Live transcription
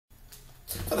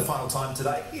For the final time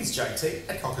today, here's JT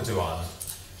at Cockatoo Island.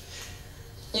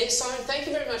 Yes, Simon, thank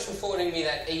you very much for forwarding me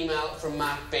that email from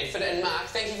Mark Bedford. And Mark,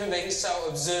 thank you for being so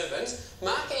observant.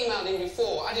 Mark emailed in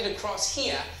before. I did a cross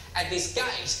here at this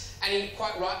gate, and he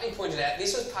quite rightly pointed out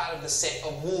this was part of the set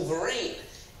of Wolverine.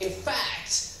 In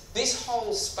fact, this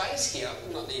whole space here,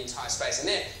 not the entire space in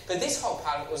there, but this whole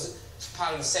part of it was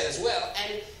part of the set as well.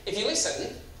 And if you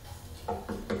listen,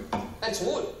 that's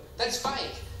wood. That's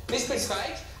fake. This bit's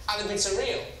fake, other bits are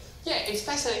real. Yeah, it's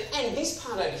fascinating. And this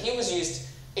part over here was used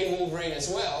in Wolverine as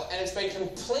well, and it's been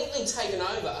completely taken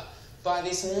over by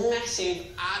this massive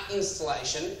art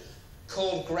installation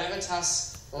called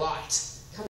Gravitas Light.